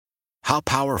How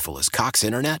powerful is Cox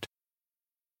Internet?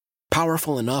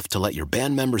 Powerful enough to let your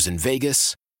band members in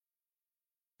Vegas,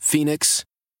 Phoenix,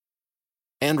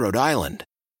 and Rhode Island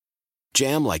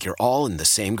jam like you're all in the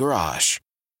same garage.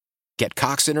 Get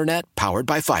Cox Internet powered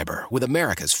by fiber with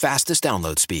America's fastest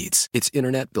download speeds. It's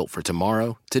internet built for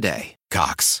tomorrow, today.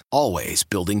 Cox, always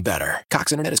building better.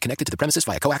 Cox Internet is connected to the premises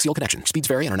via coaxial connection. Speeds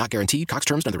vary and are not guaranteed. Cox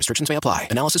terms and other restrictions may apply.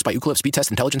 Analysis by Ookla Speed Test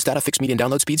Intelligence Data. Fixed median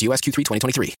download speeds. US Q3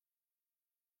 2023.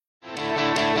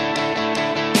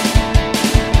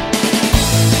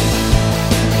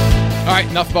 All right,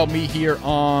 enough about me here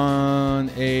on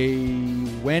a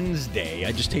Wednesday.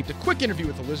 I just taped a quick interview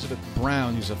with Elizabeth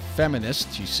Brown, who's a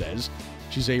feminist, she says.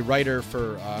 She's a writer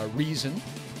for Reason.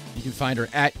 You can find her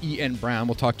at E.N. Brown.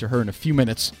 We'll talk to her in a few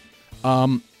minutes.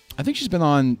 I think she's been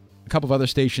on a couple of other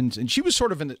stations, and she was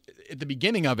sort of at the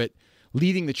beginning of it,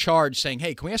 leading the charge, saying,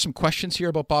 hey, can we ask some questions here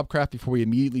about Bob Kraft before we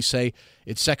immediately say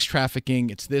it's sex trafficking,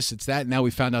 it's this, it's that. Now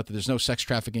we found out that there's no sex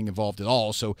trafficking involved at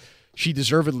all. So she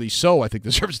deservedly so, I think,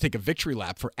 deserves to take a victory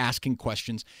lap for asking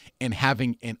questions and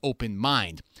having an open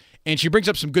mind. And she brings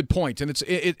up some good points. And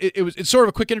it's sort of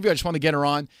a quick interview. I just want to get her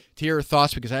on to hear her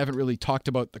thoughts because I haven't really talked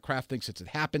about the Kraft thing since it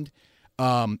happened.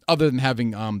 Other than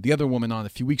having the other woman on a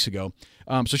few weeks ago.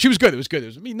 So she was good. It was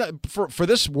good. For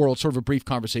this world, sort of a brief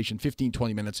conversation, 15,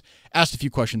 20 minutes, asked a few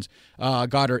questions,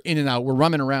 got her in and out. We're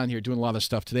running around here doing a lot of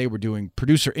stuff today. We're doing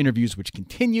producer interviews, which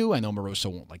continue. I know Moroso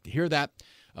won't like to hear that.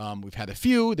 We've had a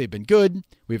few. They've been good.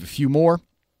 We have a few more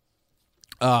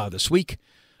this week.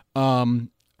 From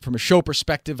a show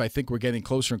perspective, I think we're getting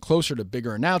closer and closer to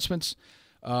bigger announcements.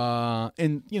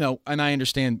 And I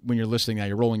understand when you're listening now,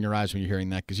 you're rolling your eyes when you're hearing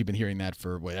that because you've been hearing that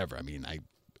for whatever. I mean, I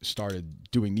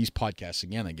started doing these podcasts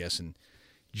again, I guess, in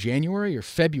January or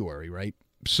February, right?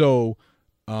 So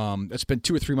it's been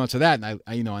 2 or 3 months of that, and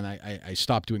I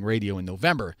stopped doing radio in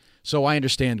November. So I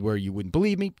understand where you wouldn't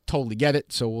believe me. Totally get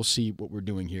it. So we'll see what we're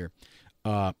doing here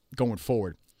going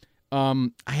forward. I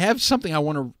have something I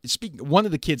want to speak. One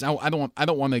of the kids, I don't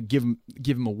want to give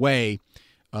him away.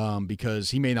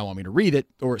 Because he may not want me to read it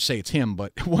or say it's him,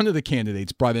 but one of the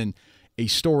candidates brought in a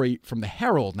story from the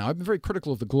Herald. Now, I've been very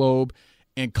critical of the Globe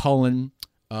and Cullen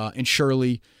and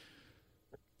Shirley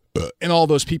and all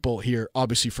those people here,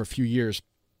 obviously, for a few years.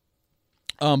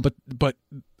 But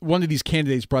one of these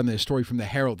candidates brought in a story from the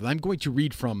Herald that I'm going to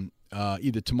read from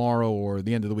either tomorrow or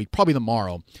the end of the week, probably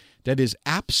tomorrow, that is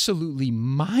absolutely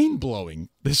mind-blowing.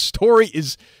 This story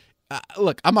is...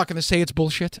 look, I'm not going to say it's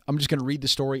bullshit. I'm just going to read the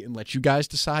story and let you guys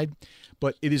decide.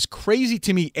 But it is crazy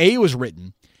to me. A, it was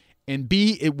written, and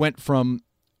B, it went from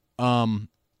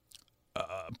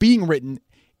being written,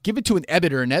 give it to an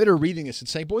editor reading this and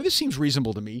saying, boy, this seems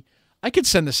reasonable to me. I could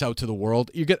send this out to the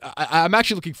world. I'm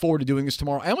actually looking forward to doing this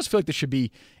tomorrow. I almost feel like this should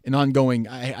be an ongoing,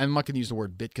 I'm not going to use the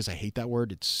word bit because I hate that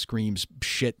word. It screams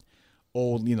shit,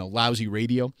 old, lousy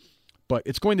radio. But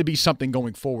it's going to be something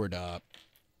going forward.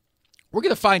 We're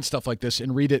going to find stuff like this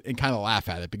and read it and kind of laugh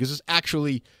at it because this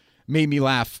actually made me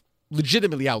laugh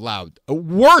legitimately out loud.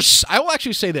 Worse, I will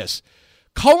actually say this.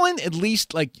 Cullen, at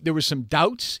least, there was some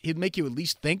doubts. He'd make you at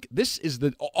least think this is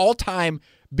the all-time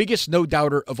biggest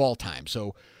no-doubter of all time.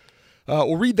 So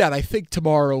we'll read that, I think,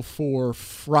 tomorrow for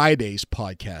Friday's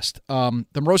podcast.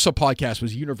 The Moroso podcast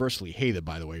was universally hated,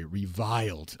 by the way,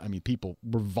 reviled. I mean, people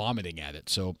were vomiting at it.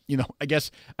 So, I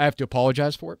guess I have to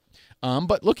apologize for it.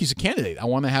 But look, he's a candidate. I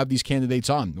want to have these candidates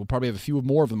on. We'll probably have a few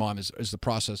more of them on as the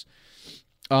process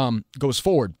goes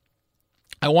forward.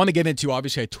 I want to get into,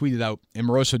 obviously, I tweeted out, and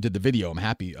Moroso did the video. I'm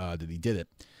happy that he did it.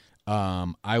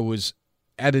 I was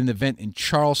at an event in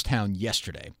Charlestown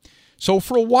yesterday. So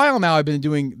for a while now, I've been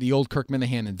doing the old Kirk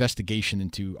Minahan investigation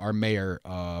into our mayor,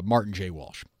 Martin J.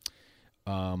 Walsh.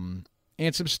 And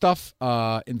some stuff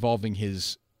involving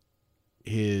his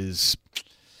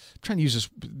trying to use this,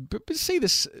 but say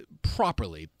this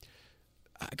properly,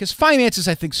 because finances,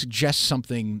 I think, suggest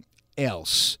something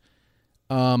else.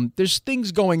 There's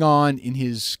things going on in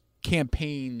his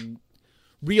campaign,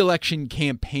 re-election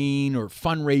campaign or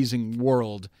fundraising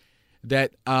world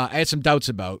that I had some doubts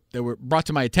about that were brought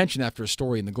to my attention after a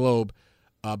story in the Globe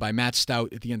by Matt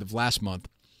Stout at the end of last month.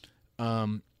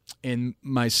 And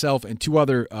myself and 2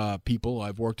 other people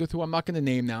I've worked with, who I'm not going to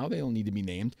name now, they don't need to be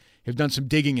named, have done some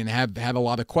digging and have had a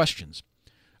lot of questions.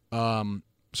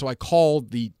 So I called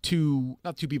the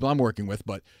not 2 people I'm working with,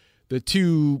 but the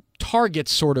 2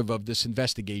 targets sort of this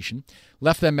investigation,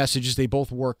 left them messages. They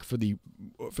both work for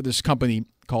this company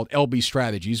called LB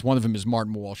Strategies. One of them is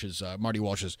Marty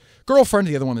Walsh's girlfriend.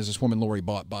 The other one is this woman, Lori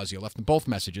Bozio. Left them both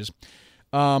messages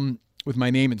with my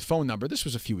name and phone number. This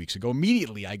was a few weeks ago.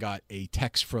 Immediately, I got a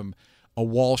text from a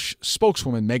Walsh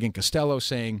spokeswoman, Megan Costello,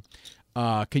 saying,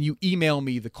 can you email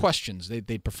me the questions?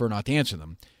 They'd prefer not to answer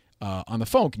them on the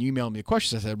phone. Can you email me the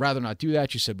questions? I said, I'd rather not do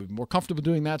that. She said, we'd be more comfortable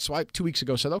doing that. So I, 2 weeks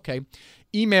ago, said, okay,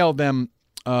 email them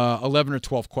 11 or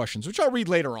 12 questions, which I'll read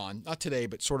later on. Not today,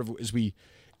 but sort of as we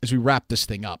wrap this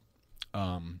thing up.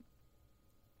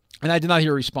 And I did not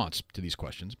hear a response to these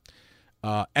questions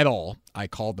at all. I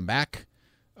called them back,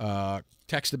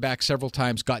 texted back several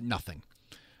times, got nothing.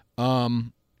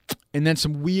 And then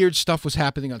some weird stuff was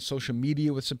happening on social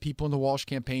media with some people in the Walsh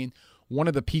campaign. One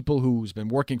of the people who's been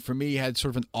working for me had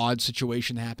sort of an odd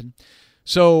situation happen.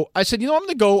 So I said, I'm going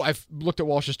to go. I looked at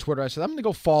Walsh's Twitter. I said, I'm going to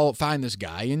go find this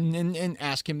guy and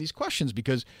ask him these questions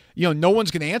because, no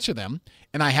one's going to answer them.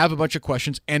 And I have a bunch of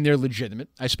questions, and they're legitimate.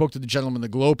 I spoke to the gentleman in the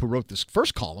Globe who wrote this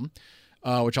first column,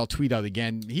 which I'll tweet out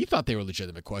again. He thought they were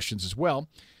legitimate questions as well.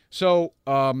 So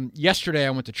yesterday, I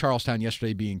went to Charlestown,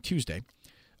 yesterday being Tuesday,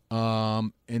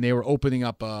 and they were opening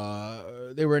up,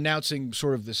 they were announcing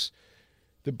sort of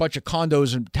the bunch of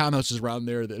condos and townhouses around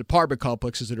there, the apartment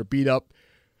complexes that are beat up.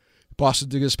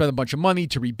 Boston's going to spend a bunch of money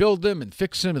to rebuild them and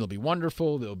fix them. It'll be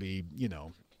wonderful. There'll be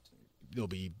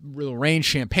real rain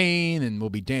champagne, and it'll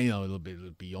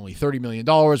be only $30 million,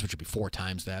 which would be 4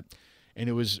 times that. And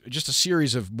it was just a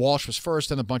series of Walsh was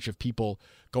first, and a bunch of people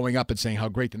going up and saying how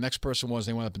great the next person was.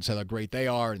 They went up and said how great they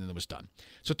are, and then it was done.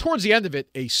 So towards the end of it,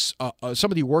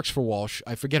 somebody who works for Walsh,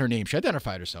 I forget her name, she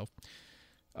identified herself,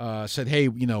 said, hey,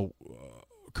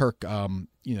 Kirk, and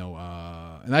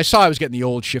I saw I was getting the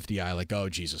old shifty eye, like, oh,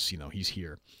 Jesus, he's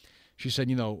here. She said,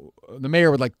 the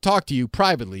mayor would like to talk to you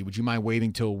privately. Would you mind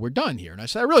waiting till we're done here? And I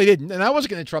said, I really didn't. And I wasn't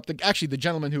going to interrupt. Actually, the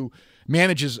gentleman who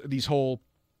manages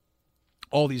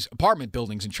all these apartment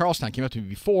buildings in Charlestown came up to me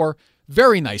before.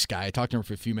 Very nice guy. I talked to him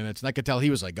for a few minutes, and I could tell he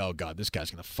was like, oh, God, this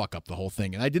guy's going to fuck up the whole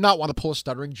thing. And I did not want to pull a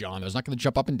stuttering John. I was not going to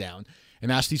jump up and down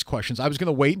and ask these questions. I was going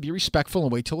to wait and be respectful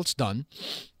and wait till it's done.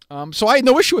 So I had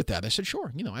no issue with that. I said,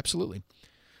 sure, absolutely.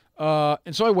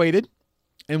 And so I waited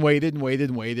and waited and waited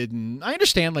and waited. And I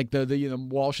understand, like,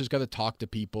 Walsh has got to talk to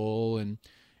people, and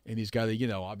he's got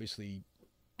to, obviously,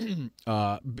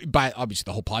 obviously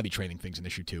the whole potty training thing's an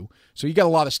issue too. So you got a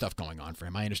lot of stuff going on for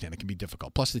him. I understand it can be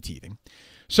difficult, plus the teething.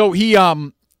 So he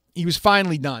was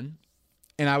finally done,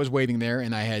 and I was waiting there,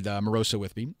 and I had Morosa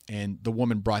with me, and the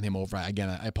woman brought him over. Again,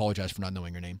 I apologize for not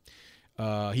knowing her name.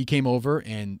 He came over,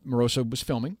 and Morosa was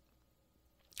filming.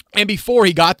 And before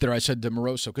he got there, I said to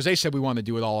Morosa, because they said we want to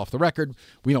do it all off the record.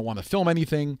 We don't want to film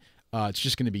anything. It's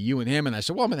just going to be you and him. And I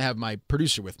said, well, I'm going to have my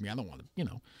producer with me. I don't want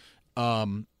to,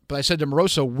 But I said to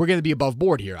Morosa, we're going to be above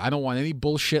board here. I don't want any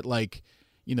bullshit like,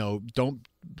 don't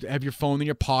have your phone in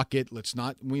your pocket. Let's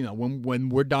not, when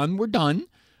we're done, we're done.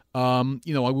 We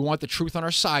want the truth on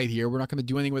our side here. We're not going to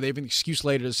do anything where they have an excuse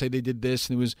later to say they did this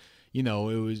and it was,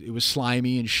 it was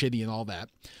slimy and shitty and all that.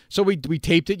 So we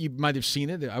taped it. You might have seen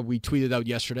it. We tweeted out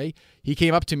yesterday. He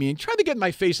came up to me and tried to get in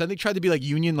my face. I think tried to be like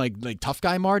Union, like tough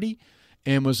guy Marty,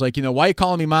 and was like, why are you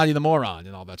calling me Marty the moron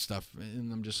and all that stuff.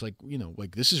 And I'm just like,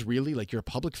 like this is really like you're a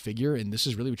public figure and this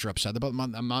is really what you're upset about. I'm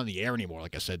not on the air anymore,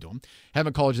 like I said to him.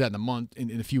 Haven't called you that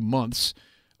in a few months.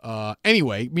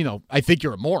 Anyway, I think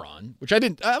you're a moron, which I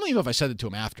don't even know if I said it to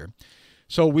him after.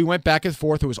 So we went back and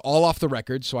forth. It was all off the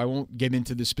record, so I won't get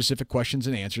into the specific questions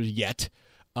and answers yet.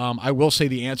 I will say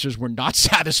the answers were not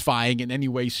satisfying in any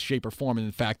way, shape, or form. And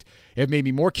in fact, it made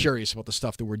me more curious about the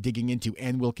stuff that we're digging into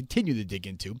and will continue to dig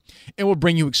into. And we'll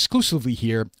bring you exclusively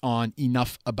here on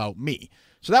Enough About Me.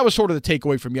 So that was sort of the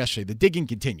takeaway from yesterday. The digging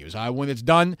continues. When it's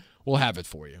done, we'll have it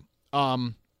for you.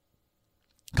 A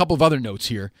couple of other notes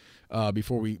here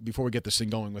before we get this thing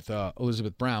going with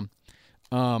Elizabeth Brown.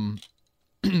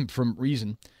 From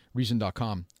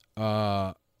Reason.com.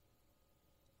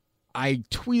 I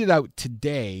tweeted out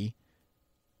today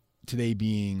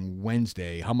being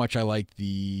Wednesday, how much I like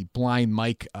the Blind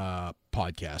Mike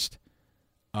podcast,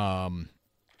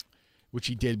 which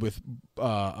he did with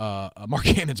Mark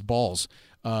Hannon's Balls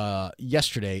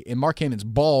yesterday. And Mark Hannon's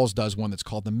Balls does one that's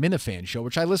called The Minifan Show,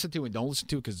 which I listen to and don't listen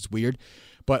to because it's weird.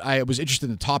 But I was interested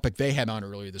in the topic they had on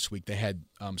earlier this week. They had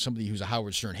somebody who's a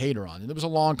Howard Stern hater on. And it was a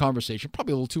long conversation,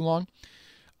 probably a little too long.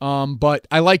 But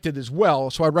I liked it as well,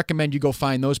 so I recommend you go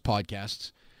find those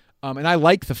podcasts. And I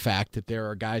like the fact that there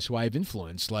are guys who I've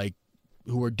influenced, like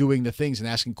who are doing the things and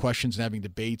asking questions and having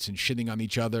debates and shitting on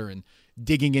each other and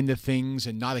digging into things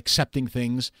and not accepting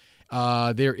things.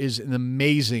 There is an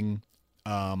amazing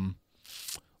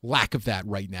lack of that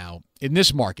right now in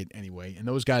this market anyway, and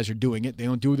those guys are doing it. They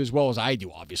don't do it as well as I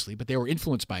do, obviously, but they were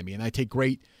influenced by me, and I take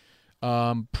great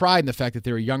pride in the fact that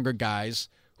there are younger guys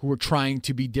who are trying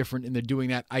to be different, and they're doing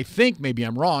that. I think, maybe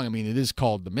I'm wrong, I mean, it is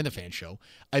called The Minifan Show.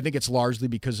 I think it's largely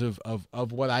because of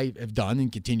what I have done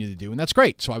and continue to do, and that's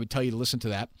great. So I would tell you to listen to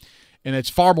that. And it's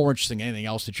far more interesting than anything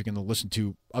else that you're going to listen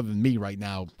to other than me right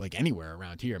now, like anywhere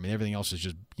around here. I mean, everything else is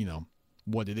just,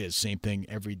 what it is. Same thing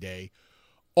every day,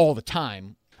 all the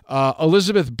time.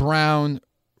 Elizabeth Brown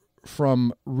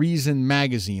from Reason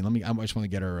Magazine. I just want to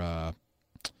get her...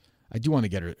 I do want to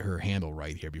get her handle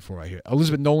right here before I hear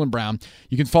Elizabeth Nolan Brown.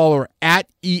 You can follow her at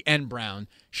EN Brown.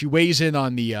 She weighs in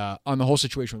on the whole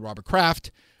situation with Robert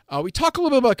Kraft. We talk a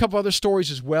little bit about a couple other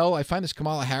stories as well. I find this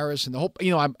Kamala Harris and the whole.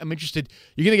 I'm interested.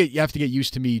 You have to get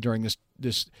used to me during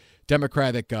this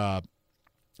Democratic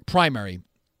primary.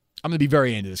 I'm going to be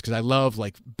very into this because I love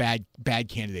like bad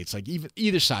candidates. Like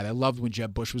either side. I loved when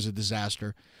Jeb Bush was a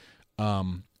disaster.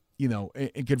 And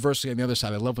conversely, on the other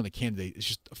side, I love when the candidate is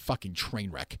just a fucking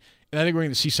train wreck. And I think we're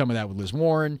going to see some of that with Liz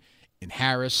Warren and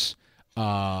Harris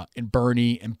and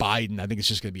Bernie and Biden. I think it's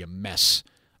just going to be a mess.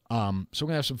 So we're going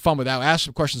to have some fun with that. I'll ask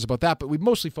some questions about that, but we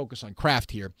mostly focus on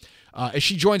Kraft here as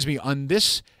she joins me on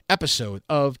this episode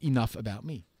of Enough About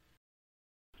Me.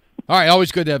 All right,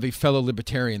 always good to have a fellow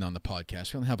libertarian on the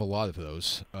podcast. We don't have a lot of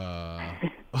those.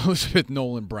 Elizabeth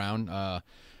Nolan Brown.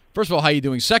 First of all, how are you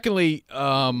doing? Secondly,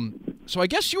 so I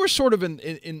guess you were sort of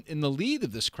in the lead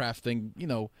of this Kraft thing,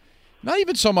 not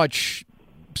even so much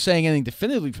saying anything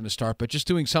definitively from the start, but just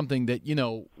doing something that,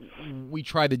 we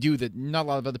try to do that not a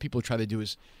lot of other people try to do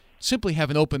is simply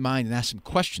have an open mind and ask some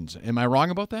questions. Am I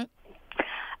wrong about that?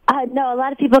 No, a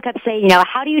lot of people kept saying,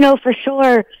 how do you know for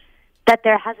sure that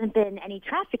there hasn't been any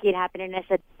trafficking happening? And I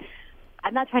said,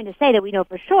 I'm not trying to say that we know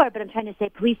for sure, but I'm trying to say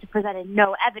police have presented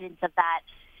no evidence of that,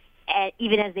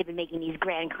 even as they've been making these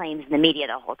grand claims in the media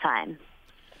the whole time.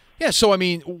 Yeah, so I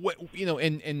mean,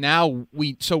 and now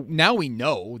we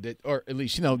know that, or at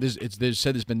least there's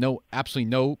said there's been absolutely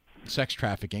no sex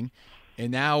trafficking,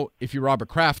 and now if you're Robert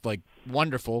Kraft, like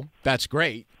wonderful, that's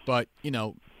great, but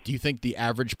do you think the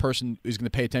average person is going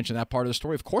to pay attention to that part of the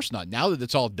story? Of course not. Now that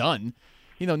it's all done,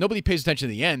 nobody pays attention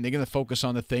to the end. They're going to focus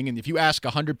on the thing, and if you ask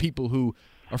 100 people who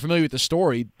are familiar with the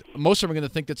story, most of them are going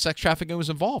to think that sex trafficking was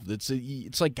involved.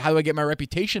 It's like, how do I get my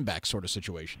reputation back sort of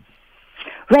situation.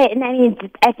 Right, and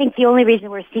I think the only reason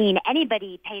we're seeing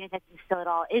anybody paying attention still at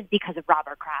all is because of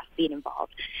Robert Kraft being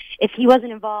involved. If he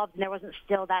wasn't involved and there wasn't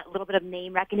still that little bit of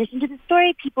name recognition to the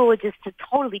story, people would just have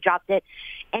totally dropped it,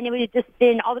 and it would have just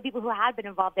been all the people who had been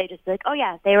involved. They'd just be like, "Oh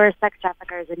yeah, they were sex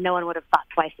traffickers," and no one would have thought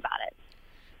twice about it.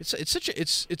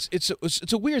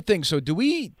 It's a weird thing. So do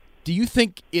you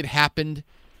think it happened?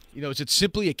 Is it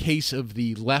simply a case of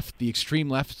the left, the extreme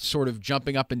left, sort of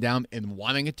jumping up and down and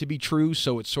wanting it to be true,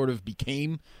 so it sort of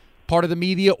became part of the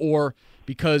media, or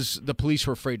because the police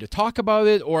were afraid to talk about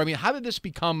it? Or, I mean, how did this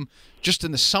become just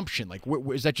an assumption? Like,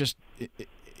 is that just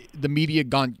the media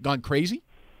gone crazy?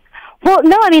 Well,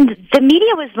 no, I mean, the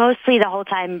media was mostly the whole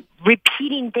time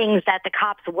repeating things that the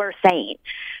cops were saying.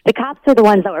 The cops are the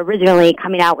ones that were originally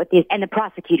coming out with these, and the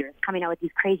prosecutors coming out with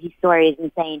these crazy stories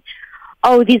and saying,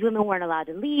 oh, these women weren't allowed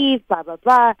to leave, blah, blah,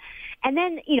 blah. And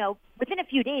then, within a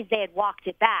few days, they had walked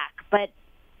it back. But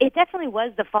it definitely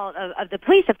was the fault of the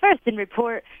police at first, and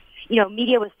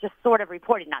media was just sort of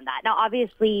reporting on that. Now,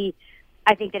 obviously,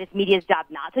 I think that it's media's job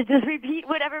not to just repeat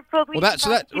whatever police.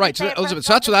 Well, Elizabeth.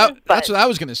 So that's what I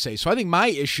was going to say. So I think my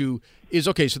issue is,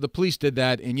 okay, so the police did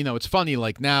that, and it's funny.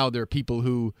 Like now, there are people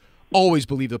who always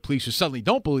believe the police, who suddenly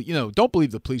don't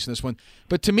believe the police in this one.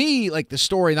 But to me, like the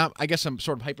story, and I guess I'm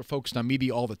sort of hyper focused on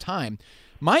media all the time.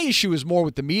 My issue is more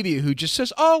with the media who just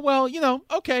says, "Oh well,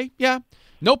 okay, yeah,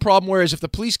 no problem." Whereas if the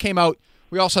police came out,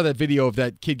 we all saw that video of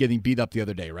that kid getting beat up the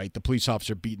other day, right? The police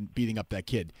officer beating up that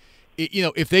kid.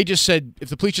 If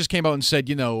the police just came out and said,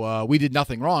 we did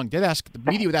nothing wrong, the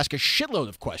media would ask a shitload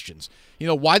of questions.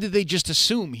 Why did they just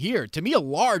assume here? To me, a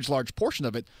large portion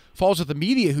of it falls with the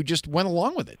media who just went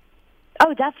along with it.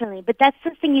 Oh, definitely. But that's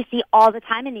the thing you see all the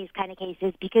time in these kind of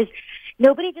cases, because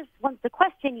nobody just wants to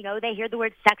question, they hear the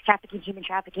word sex trafficking, human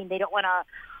trafficking. They don't want to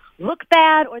look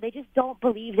bad, or they just don't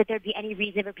believe that there'd be any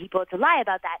reason for people to lie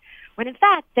about that. When in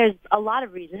fact, there's a lot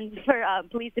of reasons for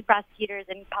police and prosecutors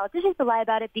and politicians to lie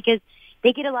about it, because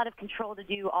they get a lot of control to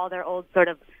do all their old sort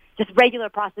of just regular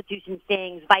prostitution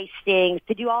stings, vice stings,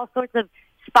 to do all sorts of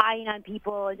spying on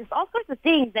people, and just all sorts of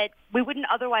things that we wouldn't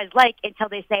otherwise like until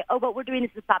they say, oh, but we're doing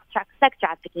this to stop sex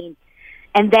trafficking.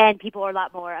 And then people are a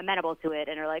lot more amenable to it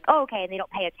and are like, oh, okay, and they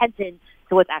don't pay attention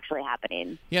to what's actually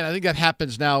happening. Yeah, and I think that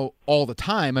happens now all the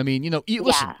time. I mean,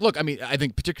 look, I mean, I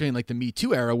think particularly in like the Me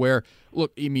Too era where,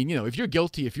 look, I mean, if you're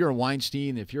guilty, if you're a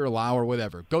Weinstein, if you're a Lauer,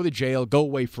 whatever, go to jail, go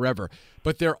away forever.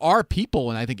 But there are people,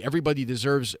 and I think everybody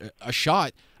deserves a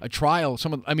shot, a trial.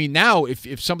 Now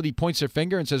if somebody points their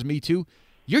finger and says Me Too,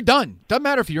 you're done. Doesn't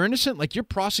matter if you're innocent. Like, you're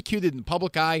prosecuted in the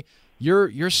public eye.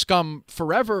 You're scum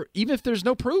forever, even if there's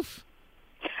no proof.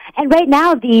 And right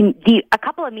now, a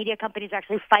couple of media companies are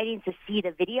actually fighting to see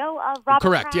the video of Robert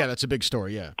Correct. Kraft. Yeah, that's a big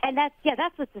story. Yeah. And that's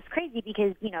what's just crazy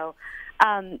because,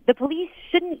 the police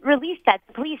shouldn't release that.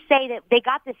 The police say that they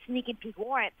got this sneak and peek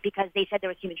warrant because they said there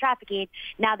was human trafficking.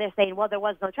 Now they're saying, well, there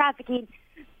was no trafficking.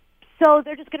 So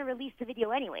they're just going to release the video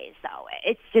anyways. So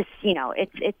it's just,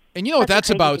 it's and you know what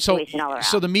that's about. So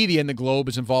the the media and the Globe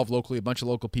is involved locally, a bunch of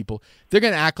local people. They're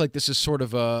going to act like this is sort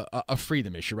of a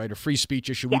freedom issue, right? A free speech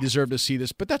issue. Yeah. We deserve to see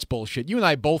this, but that's bullshit. You and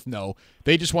I both know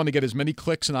they just want to get as many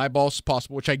clicks and eyeballs as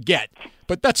possible, which I get.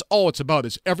 But that's all it's about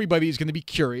is everybody is going to be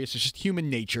curious. It's just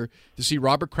human nature to see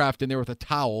Robert Kraft in there with a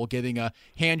towel getting a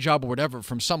hand job or whatever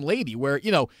from some lady where,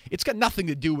 it's got nothing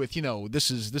to do with, this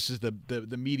is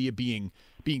the media being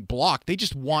blocked. They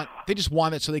just want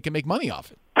it so they can make money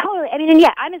off it. Totally. I mean, and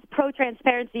yeah, I'm as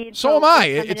pro-transparency and so am I.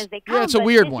 As they come, it's a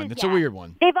weird one. It's a weird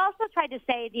one. They've also tried to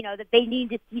say, that they need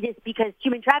to see this because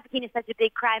human trafficking is such a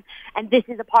big crime, and this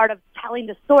is a part of telling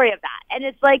the story of that. And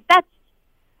it's like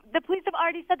the police have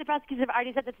already said, the prosecutors have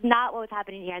already said that's not what was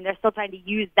happening here, and they're still trying to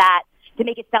use that to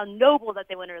make it sound noble that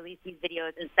they want to release these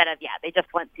videos instead of, they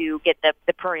just want to get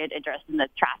the prurient interest in the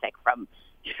traffic from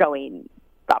showing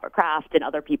Robert Kraft and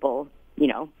other people,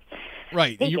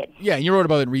 Right. And you wrote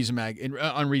about it in Reason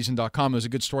on Reason.com. There's a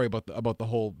good story about the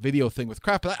whole video thing with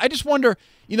Kraft. But I just wonder,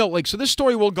 so this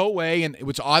story will go away, and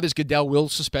what's odd is Goodell will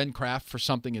suspend Kraft for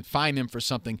something and fine him for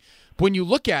something. But when you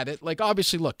look at it,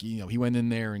 obviously, look, he went in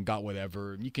there and got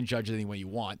whatever, and you can judge it any way you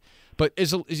want. But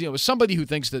as somebody who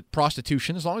thinks that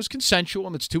prostitution, as long as consensual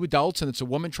and it's two adults and it's a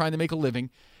woman trying to make a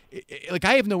living,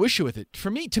 I have no issue with it.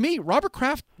 To me, Robert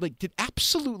Kraft did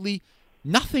absolutely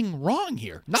nothing wrong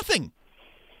here. Nothing.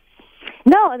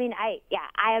 No, I mean,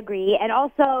 I agree. And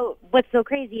also, what's so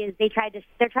crazy is they're trying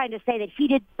to say that he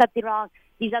did something wrong,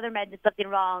 these other men did something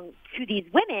wrong to these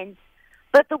women,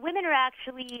 but the women are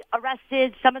actually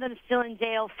arrested, some of them still in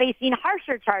jail, facing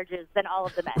harsher charges than all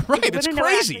of the men. Right, it's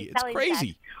crazy. It's crazy.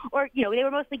 Sex, or, they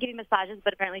were mostly giving massages,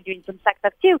 but apparently doing some sex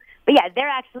stuff too. But yeah, they're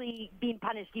actually being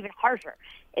punished even harsher.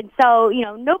 And so,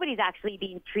 nobody's actually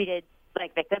being treated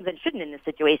like victims and shouldn't in this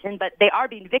situation, but they are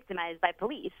being victimized by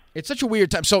police. It's such a weird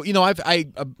time. So, I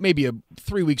maybe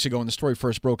 3 weeks ago when the story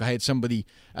first broke, I had somebody,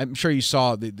 I'm sure you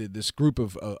saw this group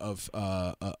of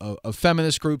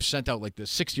feminist groups sent out the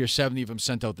 60 or 70 of them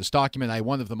sent out this document. I had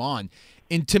one of them on.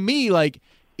 And to me,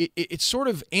 it's sort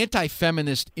of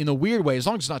anti-feminist in a weird way, as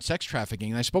long as it's not sex trafficking.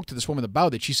 And I spoke to this woman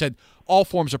about it. She said all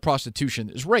forms of prostitution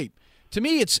is rape. To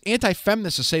me, it's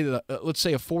anti-feminist to say that, let's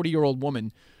say a 40-year-old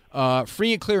woman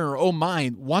free and clear in her own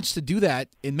mind, wants to do that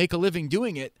and make a living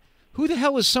doing it. Who the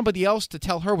hell is somebody else to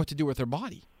tell her what to do with her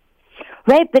body?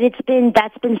 Right, but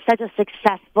that's been such a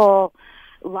successful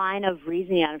line of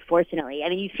reasoning, unfortunately. I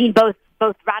mean, you've seen both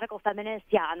radical feminists,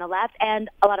 on the left, and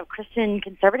a lot of Christian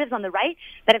conservatives on the right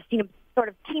that have seen them sort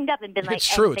of teamed up and been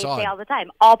it's true. It's they odd. say all the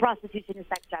time, all prostitution is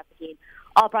sex trafficking.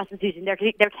 All prostitution. There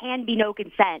can be no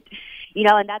consent,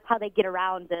 and that's how they get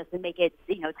around this and make it,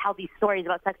 tell these stories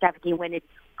about sex trafficking when it's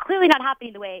clearly not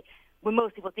happening the way when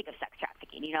most people think of sex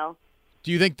trafficking.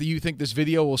 Do you think this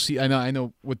video will see? I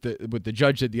know what the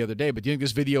judge did the other day, but do you think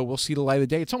this video will see the light of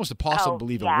day? It's almost impossible to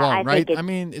believe it won't, right? I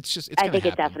mean, it's just it's. I think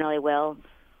it definitely will.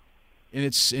 And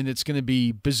it's going to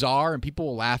be bizarre, and people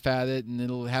will laugh at it, and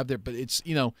it'll have their. But it's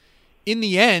in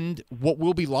the end, what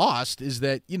will be lost is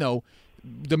that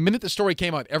the minute the story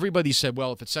came out, everybody said,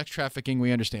 well, if it's sex trafficking,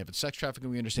 we understand. If it's sex trafficking,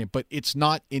 we understand. But it's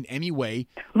not in any way.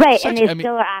 Right, and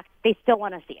they still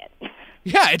want to see it.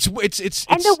 Yeah, it's and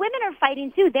the women are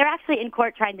fighting too. They're actually in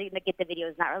court trying to get the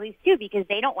videos not released too because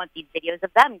they don't want these videos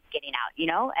of them getting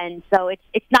out, And so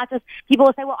it's not just people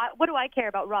will say, well, what do I care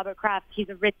about Robert Kraft? He's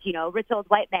a rich old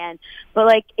white man.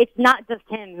 But it's not just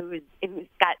him who's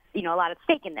got a lot of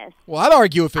stake in this. Well, I'd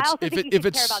argue if it's I also think we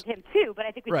should care about him too, but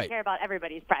I think we should care about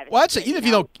everybody's privacy. Well, I'd say even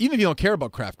if you don't care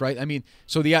about Kraft, right? I mean,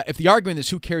 so if the argument is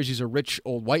who cares, he's a rich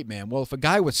old white man. Well, if a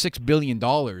guy with $6 billion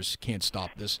can't stop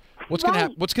this, what's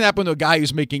going to happen to a guy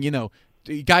who's making,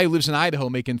 the guy who lives in Idaho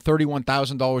making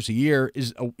 $31,000 a year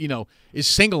is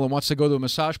single and wants to go to a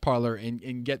massage parlor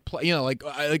and get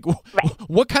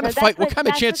what kind of fight? What kind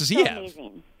of chance does he have?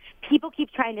 Amazing. People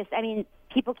keep trying to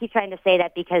say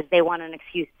that because they want an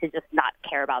excuse to just not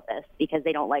care about this because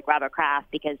they don't like Robert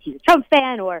Kraft because he's a Trump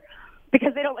fan or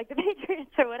because they don't like the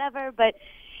Patriots or whatever. But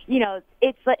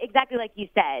it's exactly like you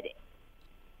said.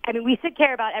 I mean, we should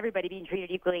care about everybody being treated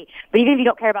equally, but even if you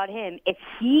don't care about him, if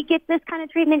he gets this kind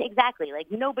of treatment, exactly,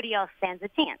 nobody else stands a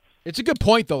chance. It's a good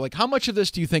point, though. How much of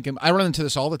this do you think, and I run into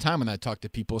this all the time when I talk to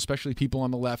people, especially people on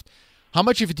the left, how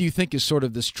much of it do you think is sort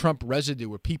of this Trump residue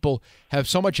where people have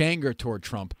so much anger toward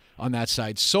Trump on that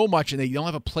side, so much, and they don't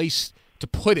have a place to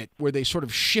put it where they sort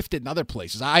of shift it in other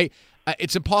places? I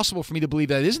it's impossible for me to believe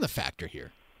that it isn't a factor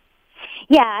here.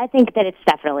 Yeah, I think that it's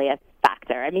definitely a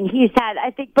factor. I mean,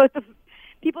 I think both the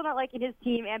people not liking his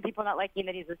team and people not liking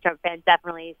that he's a Trump fan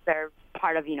definitely serve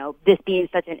part of, this being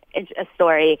such a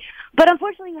story. But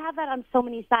unfortunately, you have that on so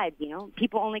many sides,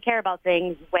 People only care about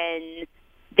things when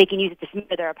they can use it to smear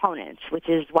their opponents, which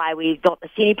is why we don't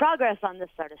see any progress on this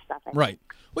sort of stuff. Right.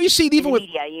 Well, you see it even with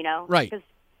media, Right.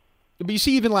 But you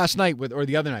see even last night or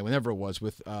the other night, whenever it was,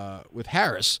 with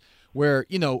Harris, where,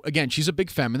 again, she's a big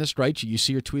feminist, right? You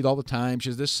see her tweet all the time.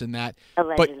 She's this and that.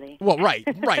 Allegedly.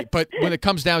 Right. But when it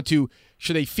comes down to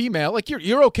should a female, like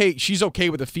you're okay, she's okay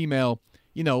with a female,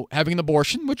 having an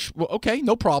abortion, which, okay,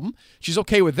 no problem. She's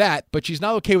okay with that, but she's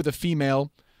not okay with a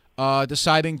female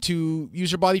deciding to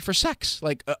use her body for sex.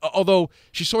 Like, although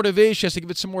she sort of is, she has to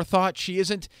give it some more thought. She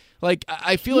isn't. Like,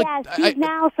 I feel she's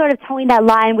now sort of towing that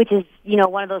line, which is,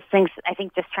 one of those things, I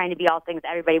think, just trying to be all things to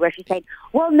everybody, where she's saying,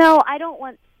 well, no, I don't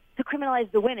want to criminalize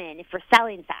the women for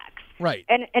selling sex. Right.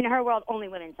 And in her world, only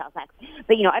women sell sex.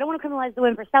 But, I don't want to criminalize the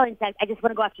women for selling sex. I just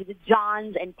want to go after the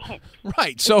Johns and pimps.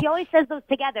 Right. So she always says those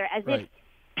together as if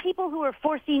people who are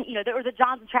forcing, or the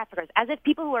Johns and traffickers, as if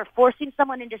people who are forcing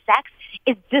someone into sex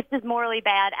is just as morally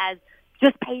bad as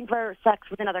just paying for sex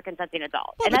with another consenting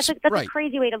adult. Well, and that's a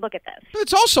crazy way to look at this. But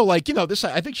it's also like, this,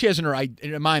 I think she has in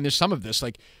her mind, there's some of this,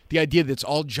 like the idea that it's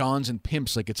all Johns and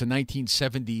pimps, like it's a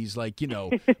 1970s, like,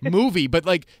 movie. But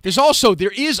like, there is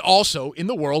also in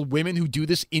the world women who do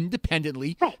this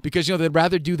independently because, they'd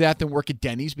rather do that than work at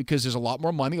Denny's because there's a lot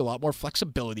more money, a lot more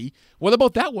flexibility. What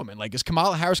about that woman? Like, is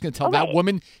Kamala Harris going to tell that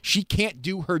woman she can't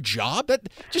do her job? That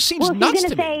just seems nuts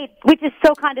to me. Which is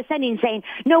so condescending, saying,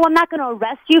 no, I'm not going to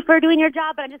arrest you for doing your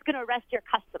job, but I'm just going to arrest your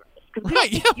customers.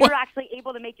 Because you're actually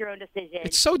able to make your own decision.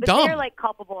 It's so but dumb. They're like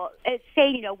culpable. It's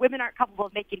saying, women aren't culpable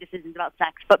of making decisions about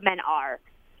sex, but men are.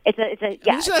 Isn't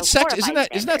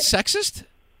that sexist?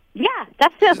 Yeah,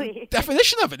 definitely.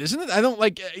 Definition of it, isn't it? I don't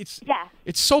like it's. Yeah.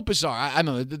 It's so bizarre. I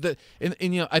don't know.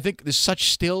 And I think there's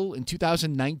such still in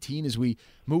 2019 as we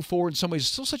move forward in some ways,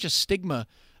 still such a stigma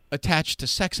attached to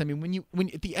sex. I mean, when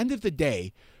at the end of the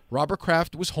day, Robert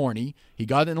Kraft was horny. He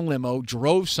got in a limo,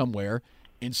 drove somewhere,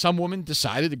 and some woman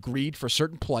agreed for a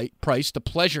certain price to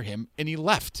pleasure him, and he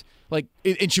left. Like,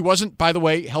 and she wasn't, by the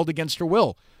way, held against her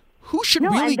will. Who should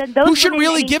really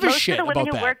give a shit about that? Most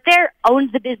of the women who work there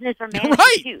owns the business or manages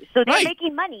it too, so they're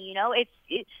making money.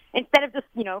 It's instead of just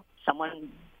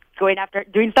someone going after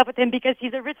doing stuff with him because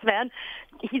he's a rich man,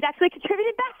 he's actually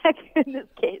contributing back in this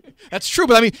case. That's true,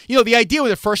 but I mean, the idea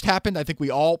when it first happened, I think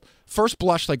we all first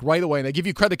blushed like right away, and I give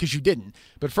you credit because you didn't,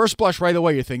 but first blush right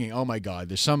away, you're thinking, oh my God,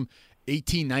 there's some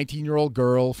 18, 19-year-old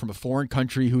girl from a foreign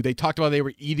country who they talked about they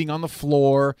were eating on the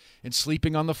floor and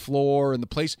sleeping on the floor and the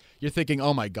place. You're thinking,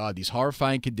 oh my God, these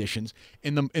horrifying conditions.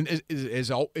 And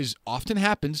as often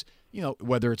happens,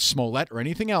 whether it's Smollett or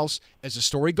anything else, as the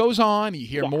story goes on, you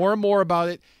hear more and more about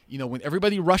it. When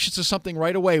everybody rushes to something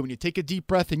right away, when you take a deep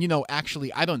breath and,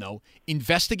 actually, I don't know,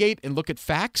 investigate and look at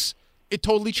facts, it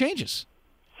totally changes.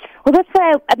 Well, that's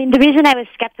why, the reason I was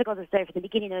skeptical of the story from the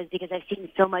beginning, though, is because I've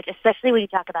seen so much, especially when you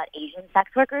talk about Asian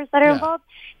sex workers that are involved,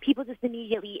 people just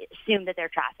immediately assume that they're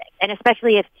trafficked. And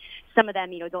especially if some of them,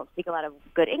 don't speak a lot of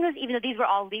good English, even though these were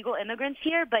all legal immigrants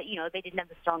here, but, they didn't have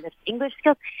the strongest English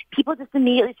skills, people just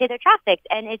immediately say they're trafficked.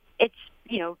 And it's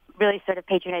really sort of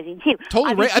patronizing, too.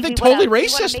 Totally, I think totally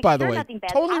racist, by the way.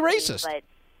 Totally racist. But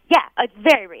yeah, it's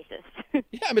very racist.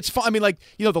 Yeah, it's fun. I mean, like,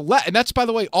 the left, and that's, by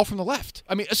the way, all from the left.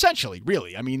 I mean, essentially,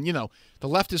 really. I mean, the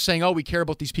left is saying, oh, we care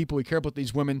about these people, we care about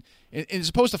these women, and as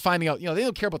opposed to finding out, they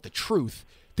don't care about the truth.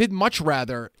 They'd much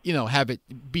rather, have it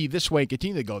be this way and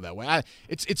continue to go that way.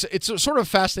 It's a sort of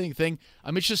fascinating thing.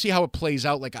 I'm interested to see how it plays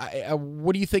out. Like,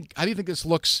 what do you think? How do you think this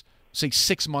looks, say,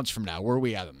 6 months from now? Where are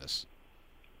we at on this?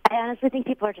 I honestly think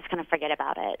people are just going to forget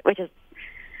about it, which is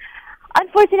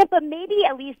unfortunate, but maybe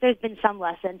at least there's been some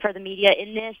lesson for the media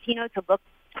in this, to look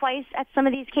twice at some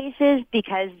of these cases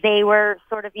because they were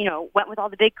sort of, went with all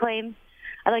the big claims.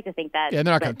 I like to think that. Yeah,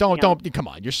 they're not going to. Don't. Come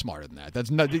on, you're smarter than that.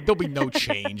 There'll be no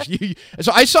change.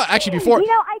 So I saw actually before.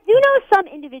 I do know some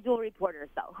individual reporters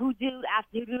though who do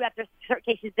after certain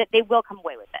cases that they will come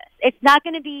away with this. It's not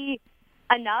going to be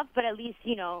enough, but at least,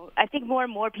 I think more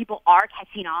and more people are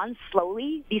catching on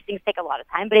slowly. These things take a lot of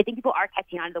time, but I think people are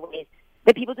catching on to the ways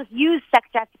that people just use sex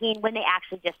trafficking when they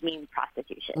actually just mean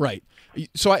prostitution. Right.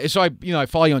 So I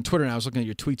follow you on Twitter, and I was looking at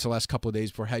your tweets the last couple of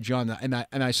days before I had you on, and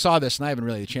I saw this, and I haven't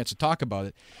really had a chance to talk about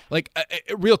it. Like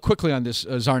real quickly on this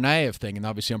Tsarnaev thing, and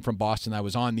obviously I'm from Boston. I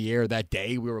was on the air that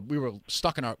day. We were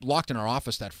locked in our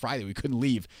office that Friday. We couldn't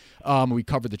leave. We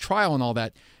covered the trial and all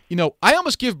that. I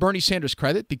almost give Bernie Sanders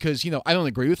credit because I don't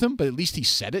agree with him, but at least he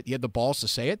said it. He had the balls to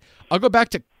say it. I'll go back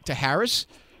to Harris,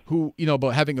 who,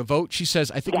 about having a vote. She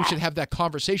says, I think we should have that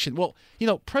conversation. Well,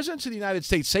 presidents of the United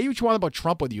States, say what you want about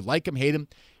Trump, whether you like him, hate him,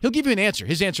 he'll give you an answer.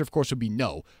 His answer, of course, would be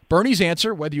no. Bernie's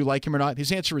answer, whether you like him or not,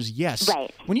 his answer is yes.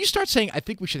 Right. When you start saying, I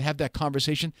think we should have that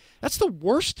conversation, that's the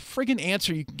worst friggin'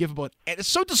 answer you can give about it. It's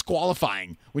so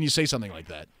disqualifying when you say something like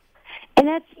that.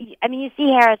 And you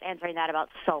see Harris answering that about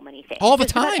so many things. All the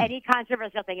Just about time. any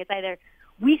controversial thing, it's either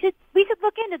we should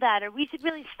look into that, or we should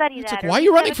really study It's that. like, why are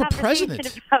you running for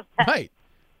president? Right.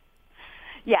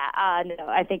 Yeah, no,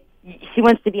 I think she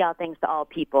wants to be all things to all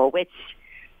people, which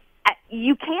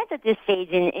you can't at this stage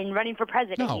in running for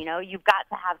president. No. You've got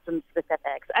to have some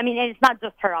specifics. I mean, and it's not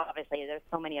just her, obviously. There's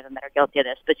so many of them that are guilty of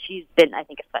this, but she's been, I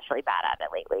think, especially bad at it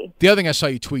lately. The other thing I saw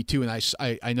you tweet, too, and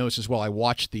I noticed as well, I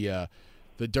watched the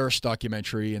Durst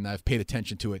documentary, and I've paid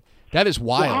attention to it. That is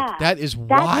wild. Yeah, that is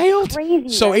wild. Crazy,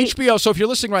 so right? HBO, so if you're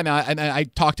listening right now, and I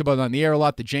talked about it on the air a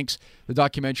lot, the Jinx, the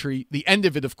documentary, the end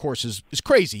of it, of course, is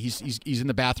crazy. He's in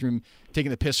the bathroom taking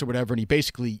the piss or whatever, and he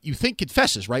basically, you think,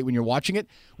 confesses, right, when you're watching it.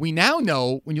 We now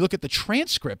know, when you look at the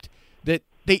transcript, that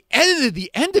they edited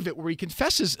the end of it where he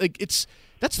confesses. Like,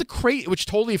 that's the crazy, which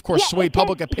totally, of course, swayed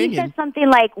public opinion. He said something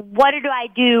like, what did I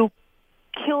do?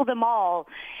 Kill them all.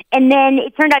 And then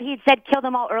it turned out he had said kill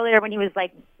them all earlier when he was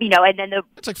like, and then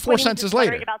it's like 4 sentences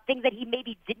later about things that he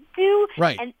maybe didn't do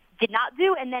right. and did not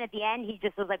do. And then at the end, he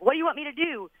just was like, what do you want me to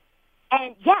do?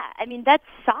 And yeah, I mean, that's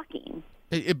shocking.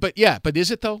 But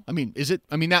is it though? I mean, is it?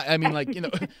 I mean,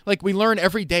 like we learn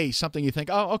every day something. You think,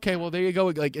 oh, okay, well, there you go.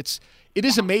 Like it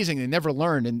is amazing. They never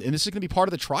learn, and this is going to be part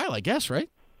of the trial, I guess, right?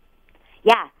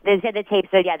 Yeah, they said the tape.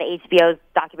 So yeah, the HBO's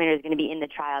documentary is going to be in the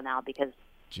trial now because.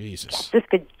 Jesus. This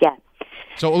could, yeah.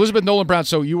 So Elizabeth Nolan Brown.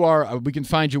 So you are. We can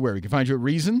find you where? We can find you at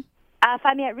Reason.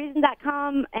 Find me at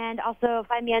Reason.com, and also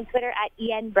find me on Twitter at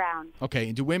EN Brown. Okay.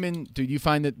 And do you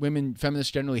find that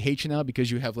feminists generally hate you now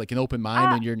because you have like an open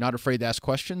mind and you're not afraid to ask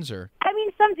questions, or? I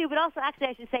mean, some do, but also actually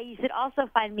I should say you should also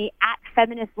find me at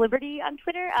Feminist Liberty on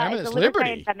Twitter. Feminist it's a libertarian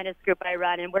Liberty? feminist group I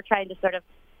run, and we're trying to sort of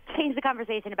change the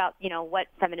conversation about what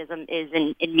feminism is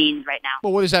and means right now.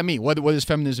 Well, what does that mean? What does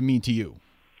feminism mean to you?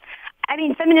 I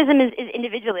mean, feminism is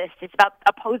individualist. It's about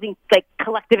opposing like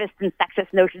collectivist and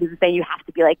sexist notions and saying you have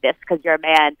to be like this because you're a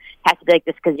man, has to be like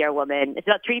this because you're a woman. It's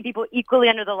about treating people equally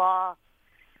under the law.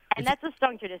 And that's a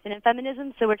strong tradition in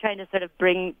feminism, so we're trying to sort of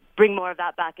bring more of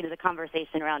that back into the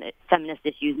conversation around feminist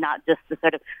issues, not just the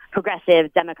sort of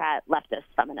progressive, Democrat, leftist,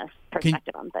 feminist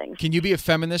perspective on things. Can you be a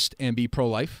feminist and be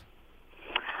pro-life?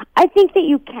 I think that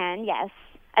you can, yes.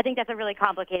 I think that's a really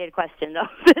complicated question, though.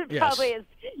 It yes. probably is,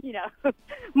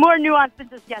 more nuanced than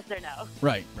just yes or no.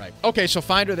 Right. Okay, so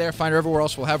find her there. Find her everywhere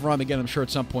else. We'll have her on again, I'm sure, at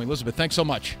some point. Elizabeth, thanks so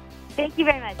much. Thank you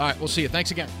very much. All right, we'll see you.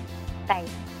 Thanks again. Bye.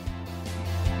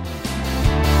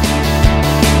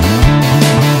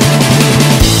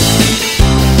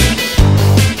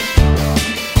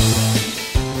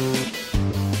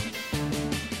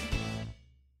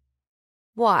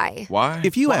 Why? Why?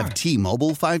 If you have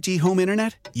T-Mobile 5G home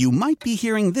internet, you might be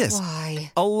hearing this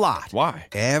Why? a lot. Why?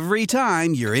 Every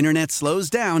time your internet slows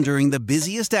down during the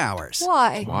busiest hours.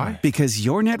 Why? Why? Because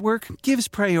your network gives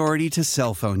priority to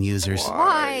cell phone users.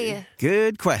 Why?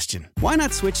 Good question. Why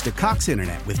not switch to Cox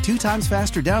Internet with 2 times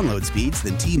faster download speeds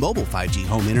than T-Mobile 5G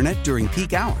home internet during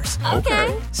peak hours?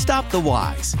 Okay. Stop the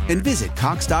whys and visit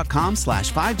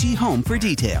cox.com/5G home for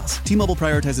details. T-Mobile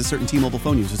prioritizes certain T-Mobile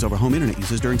phone users over home internet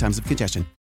users during times of congestion.